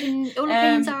you. All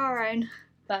opinions are our own.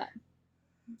 But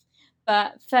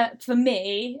for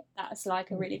me, that's like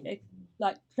a really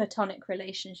like platonic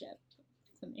relationship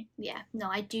for me. Yeah, no,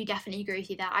 I do definitely agree with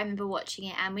you there. I remember watching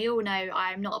it, and we all know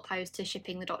I'm not opposed to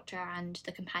shipping the Doctor and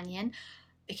the companion,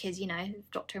 because, you know,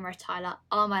 Doctor and Rose Tyler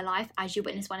are my life, as you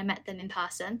witnessed when I met them in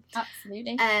person.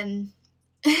 Absolutely.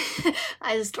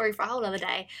 That is a story for a whole other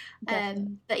day.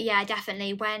 But yeah,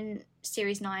 definitely when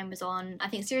Series 9 was on, I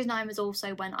think Series 9 was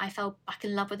also when I fell back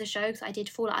in love with the show, because I did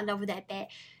fall out of love with it a bit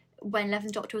when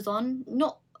 11th Doctor was on.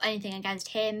 Not anything against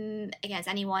him, against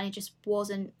anyone, it just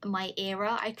wasn't my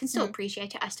era. I can still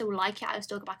appreciate it, I still like it, I'll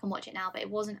still go back and watch it now, but it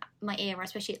wasn't my era,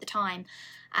 especially at the time.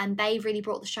 And they really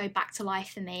brought the show back to life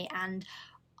for me, and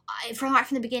right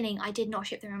from the beginning, I did not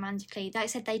ship them romantically. Like I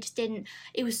said, they just didn't.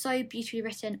 It was so beautifully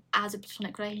written as a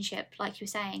platonic relationship, like you were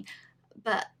saying,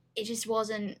 but it just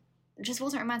wasn't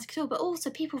romantic at all. But also,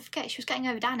 people forget she was getting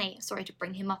over Danny. Sorry to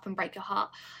bring him up and break your heart,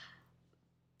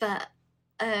 but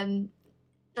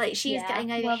like she's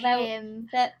getting over him.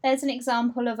 There's an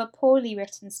example of a poorly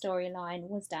written storyline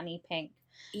was Danny Pink.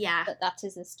 Yeah. But that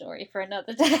is a story for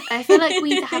another day. I feel like we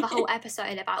need to have a whole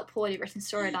episode about poorly written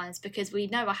storylines, because we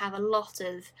know I have a lot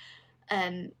of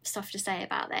stuff to say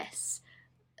about this.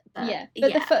 But,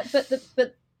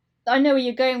 but I know where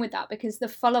you're going with that, because the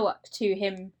follow-up to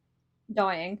him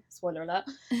dying, spoiler alert,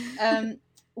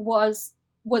 was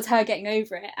her getting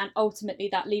over it, and ultimately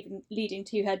that leading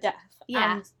to her death.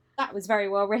 Yeah. And that was very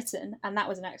well written, and that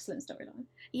was an excellent storyline.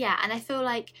 Yeah, and I feel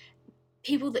like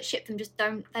people that ship them just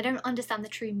don't understand the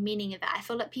true meaning of it. I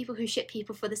feel like people who ship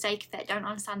people for the sake of it don't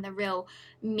understand the real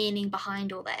meaning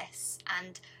behind all this,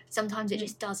 and sometimes it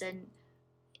just doesn't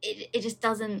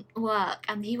work,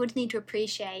 and you would need to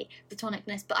appreciate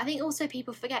platonicness. But I think also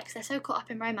people forget, because they're so caught up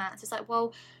in romance. It's like,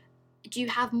 well, do you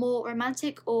have more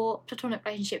romantic or platonic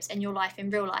relationships in your life,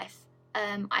 in real life?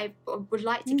 I would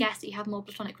like to guess that you have more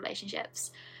platonic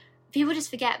relationships. People just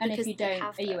forget, and because if you don't,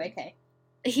 are you okay?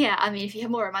 Yeah, I mean, if you have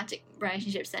more romantic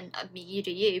relationships, then I mean, you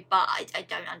do you, but I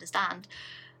don't understand.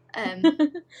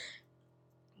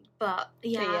 But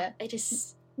yeah, it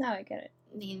just... No, I get it.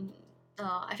 I mean,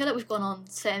 I feel like we've gone on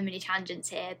so many tangents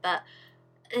here, but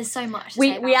there's so much to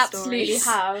say about we absolutely stories.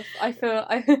 have. I feel...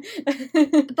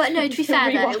 But no, to be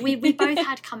fair though, we both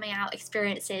had coming out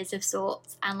experiences of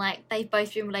sorts, and like they've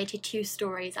both been related to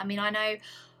stories. I mean, I know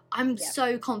I'm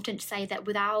so confident to say that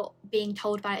without being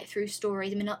told about it through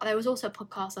stories. I mean, there was also a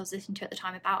podcast I was listening to at the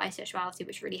time about asexuality,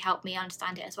 which really helped me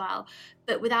understand it as well.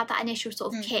 But without that initial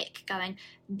sort of kick going,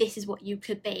 this is what you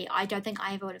could be, I don't think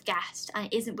I ever would have guessed. And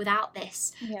it isn't without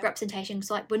this representation,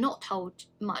 because like, we're not told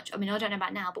much. I mean, I don't know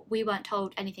about now, but we weren't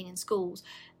told anything in schools.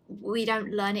 We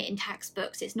don't learn it in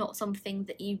textbooks. It's not something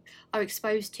that you are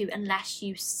exposed to unless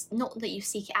you, not that you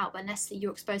seek it out, but unless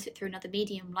you're exposed to it through another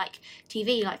medium, like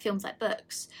TV, like films, like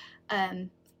books. And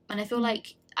I feel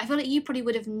like you probably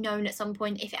would have known at some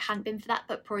point if it hadn't been for that,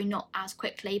 but probably not as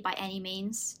quickly by any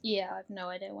means. Yeah, I've no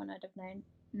idea when I'd have known.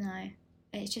 No,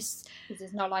 it's just... because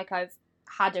it's not like I've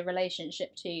had a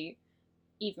relationship to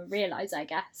even realise, I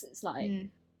guess. It's like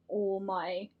all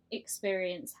my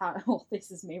experience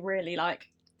this is me really like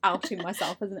outing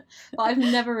myself, isn't it? But I've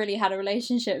never really had a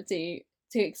relationship to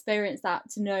experience that,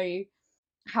 to know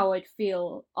how I'd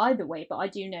feel either way. But I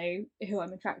do know who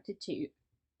I'm attracted to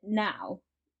now,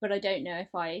 but I don't know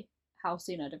how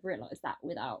soon I'd have realised that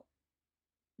without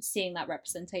seeing that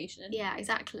representation. Yeah,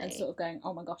 exactly. And sort of going,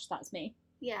 oh my gosh, that's me.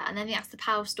 Yeah, and then that's the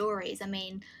power of stories. I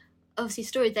mean, obviously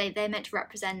stories, they're meant to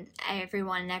represent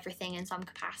everyone and everything in some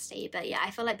capacity, but yeah, I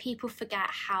feel like people forget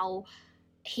how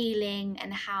healing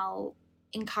and how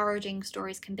encouraging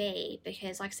stories can be,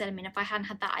 because like I said, I mean, if I hadn't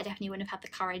had that, I definitely wouldn't have had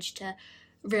the courage to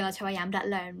realise who I am, let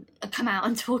alone come out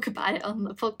and talk about it on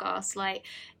the podcast. Like,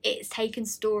 it's taken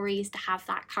stories to have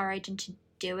that courage and to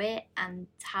do it, and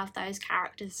to have those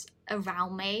characters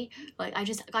around me. Like,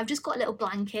 I've just got a little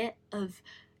blanket of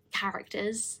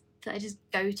characters that I just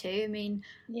go to. I mean,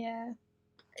 yeah,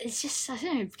 it's just, I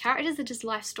don't know, characters are just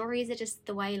life stories, are just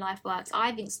the way life works.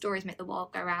 I think stories make the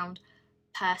world go round,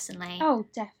 personally. Oh,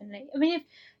 definitely. I mean,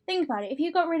 think about it, if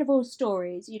you got rid of all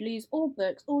stories, you'd lose all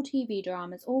books, all TV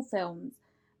dramas, all films.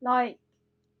 Like,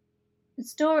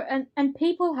 story, and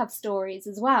people have stories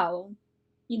as well,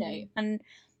 you know. And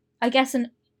I guess,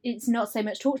 and it's not so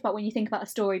much talked about when you think about a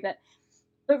story, but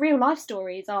real life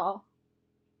stories are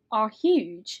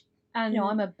huge. And you know,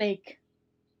 I'm a big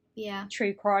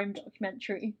true crime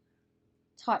documentary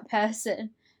type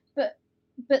person, but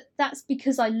that's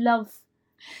because I love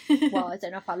well, I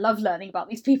don't know if I love learning about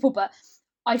these people, but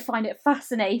I find it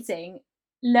fascinating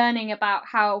learning about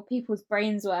how people's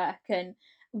brains work and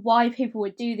why people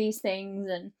would do these things,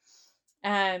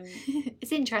 and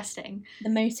it's interesting, the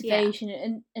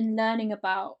motivation, and learning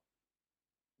about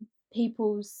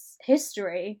people's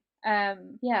history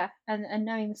Yeah, and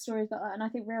knowing the stories about that, and I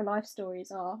think real life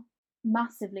stories are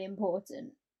massively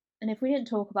important. And if we didn't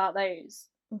talk about those,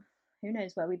 who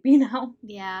knows where we'd be now.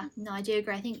 Yeah, no, I do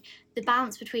agree. I think the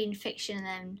balance between fiction and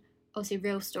then obviously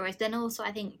real stories, then also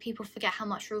I think people forget how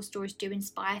much real stories do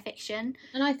inspire fiction.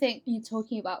 And I think you're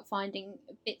talking about finding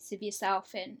bits of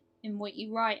yourself in what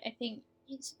you write. I think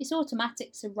it's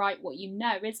automatic to write what you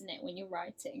know, isn't it, when you're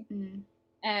writing?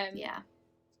 Yeah.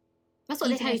 That's what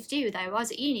they tell you to do, though. I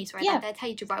was at uni, sorry, Yeah. they tell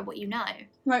you to write what you know.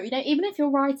 Right, even if you're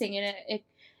writing in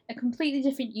a completely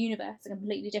different universe, a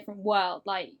completely different world,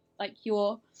 like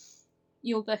your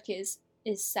book is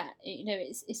set,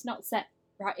 it's not set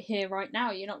right here, right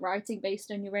now. You're not writing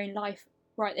based on your own life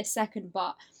right this second,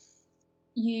 but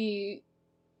you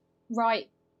write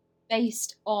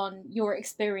based on your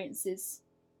experiences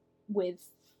with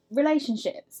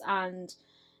relationships and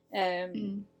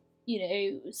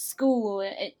school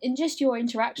and just your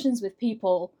interactions with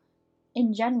people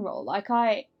in general. Like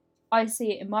I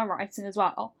see it in my writing as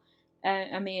well.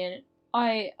 I mean,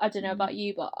 I don't know about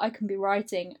you, but I can be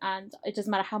writing and it doesn't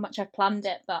matter how much I've planned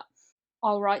it, but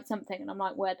I'll write something and I'm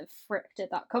like, where the frick did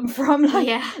that come from? Like,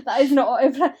 yeah. that is not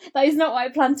what I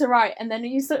planned to write. And then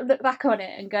you sort of look back on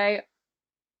it and go,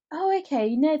 oh,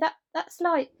 okay, that's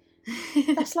like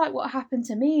what happened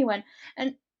to me when,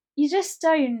 and you just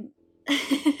don't,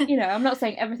 I'm not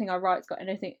saying everything I write's got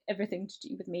everything to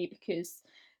do with me, because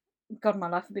God, my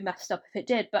life would be messed up if it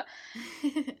did. But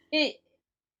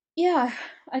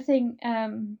I think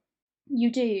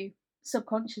you do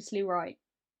subconsciously write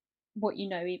what you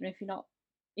know, even if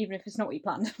it's not what you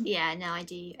planned. Yeah, no, I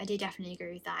do definitely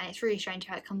agree with that. And it's really strange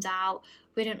how it comes out.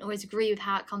 We don't always agree with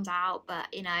how it comes out, but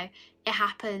it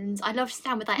happens. I'd love to sit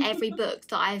down with like every book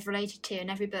that I've related to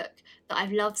and every book that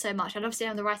I've loved so much. I'd love to sit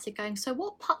down with the writer going, so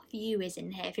what part of you is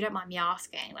in here? If you don't mind me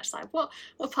asking, just like what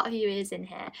part of you is in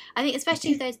here? I think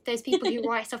especially if those people who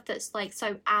write stuff that's like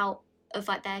so out of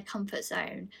like their comfort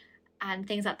zone and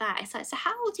things like that. It's like, so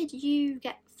how did you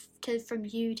get from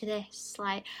you to this?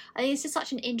 Like, I think it's just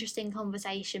such an interesting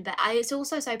conversation, but it's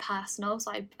also so personal.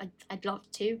 So I'd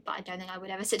love to, but I don't think I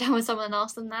would ever sit down with someone and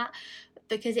ask them that,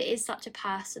 because it is such a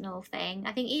personal thing.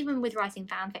 I think even with writing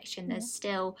fan fiction, there's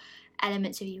still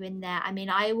elements of you in there. I mean,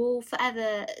 I will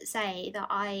forever say that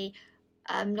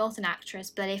I'm not an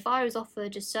actress, but if I was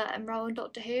offered a certain role in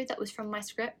Doctor Who that was from my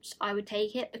script, I would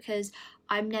take it, because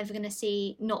I'm never going to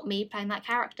see not me playing that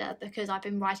character, because I've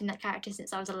been writing that character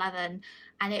since I was 11,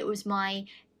 and it was my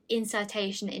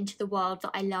insertion into the world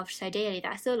that I loved so dearly,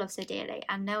 that I still love so dearly,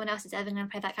 and no one else is ever going to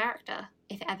play that character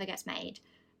if it ever gets made.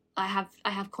 I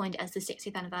have coined it as the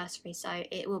 60th anniversary, so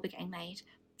it will be getting made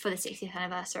for the 60th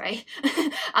anniversary,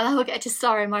 and I will get to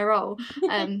star in my role.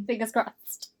 Fingers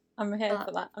crossed. I'm here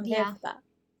for that. Here for that.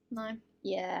 No.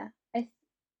 Yeah, I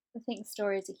think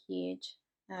stories are huge.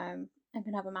 And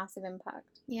can have a massive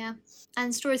impact. Yeah,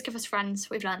 and stories give us friends.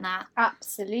 We've learned that.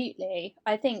 Absolutely.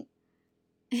 I think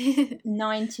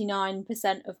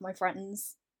 99% of my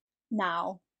friends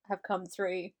now have come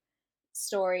through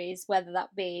stories, whether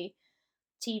that be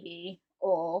TV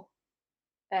or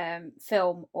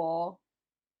film or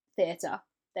theatre.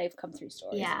 They've come through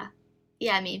stories.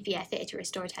 Yeah, I mean, theatre is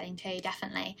storytelling too,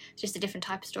 definitely. It's just a different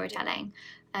type of storytelling.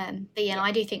 But no,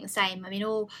 I do think the same. I mean,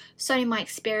 so many of my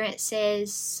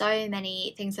experiences, so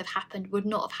many things have happened would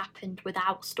not have happened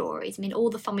without stories. I mean, all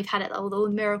the fun we've had at all the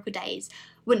miracle days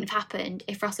wouldn't have happened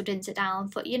if Russell didn't sit down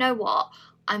and thought, you know what,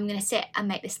 I'm going to sit and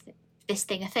make this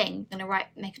thing a thing. I'm going to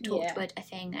make a Torchwood a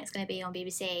thing, and it's going to be on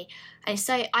BBC. And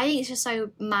so I think it's just so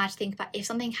mad to think about, if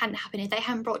something hadn't happened, if they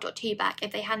hadn't brought Doctor Who back,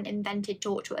 if they hadn't invented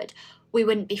Torchwood, we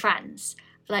wouldn't be friends.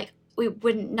 Like, we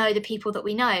wouldn't know the people that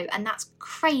we know, and that's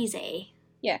crazy.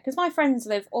 Yeah, because my friends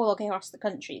live all across the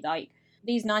country. Like,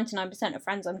 these 99% of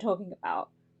friends I'm talking about,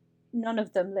 none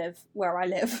of them live where I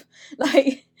live.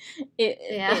 Like,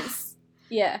 it's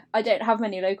I don't have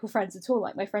many local friends at all.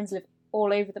 Like, my friends live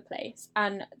all over the place,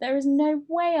 and there is no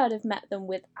way I'd have met them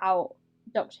without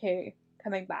Doctor Who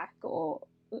coming back or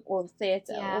the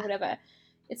theatre or whatever.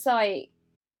 It's like,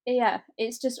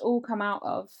 it's just all come out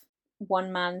of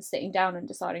one man sitting down and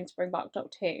deciding to bring back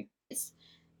Doctor Who.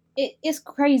 It's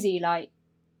crazy, like,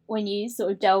 when you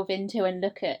sort of delve into and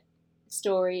look at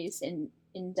stories in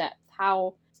depth,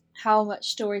 how much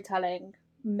storytelling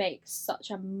makes such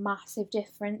a massive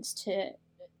difference to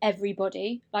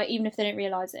everybody. Like, even if they don't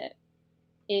realise it,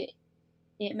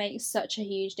 it makes such a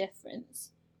huge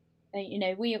difference.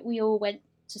 And, we all went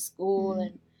to school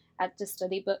and had to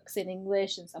study books in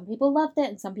English, and some people loved it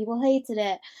and some people hated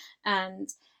it, and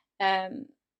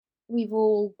we've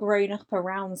all grown up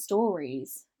around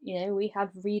stories. We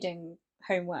had reading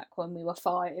homework when we were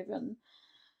 5,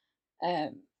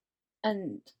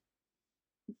 and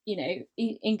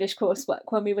English coursework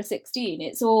when we were 16.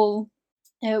 It's all,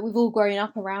 we've all grown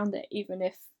up around it, even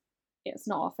if it's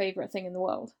not our favourite thing in the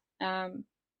world. And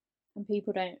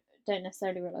people don't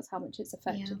necessarily realise how much it's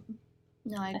affected them.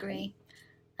 No, I agree.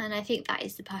 And I think that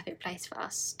is the perfect place for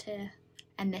us to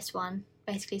end this one,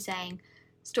 basically saying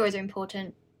stories are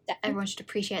important. Definitely. Everyone should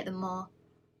appreciate them more.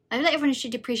 I feel like everyone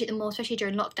should appreciate them more, especially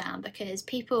during lockdown, because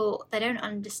people, they don't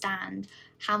understand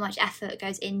how much effort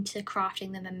goes into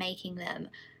crafting them and making them.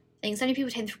 I think so many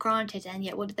people take them for granted, and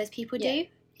yet what did those people do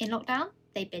in lockdown?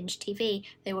 They binged TV,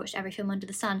 they watched every film under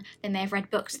the sun, they may have read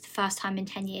books for the first time in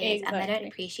 10 years, and they don't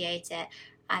appreciate it.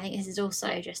 I think this is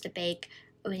also just a big,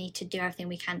 we need to do everything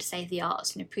we can to save the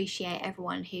arts and appreciate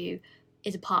everyone who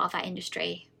is a part of that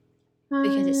industry,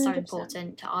 because it's so 100%.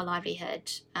 Important to our livelihood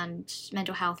and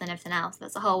mental health and everything else.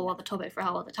 That's a whole other topic for a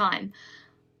whole other time.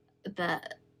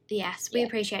 But yes, we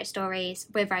appreciate stories.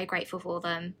 We're very grateful for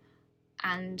them.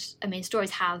 And I mean,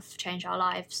 stories have changed our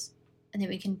lives. I think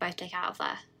we can both take out of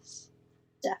this.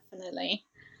 Definitely.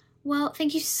 Well,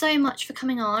 thank you so much for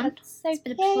coming on. It's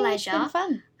been a pleasure. It's been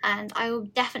fun. And I will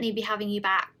definitely be having you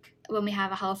back when we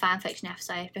have a whole fanfiction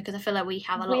episode, because I feel like we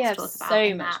have a lot to talk about.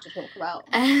 So much to talk about.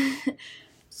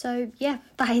 So yeah,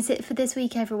 that is it for this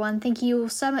week, everyone. Thank you all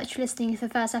so much for listening to the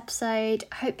first episode.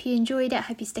 I hope you enjoyed it. I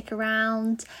hope you stick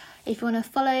around. If you want to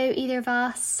follow either of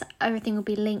us, everything will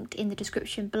be linked in the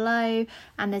description below.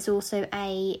 And there's also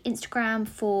a Instagram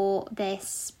for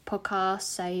this podcast,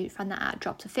 so you find that at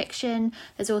Drops of Fiction.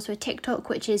 There's also a TikTok,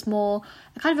 which is more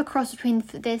kind of a cross between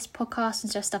this podcast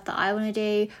and just stuff that I want to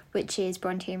do, which is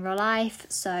Bronte in real life.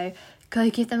 So go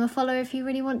give them a follow if you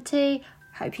really want to.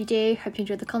 Hope you do. Hope you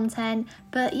enjoyed the content.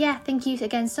 But yeah, thank you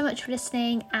again so much for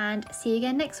listening, and see you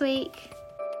again next week.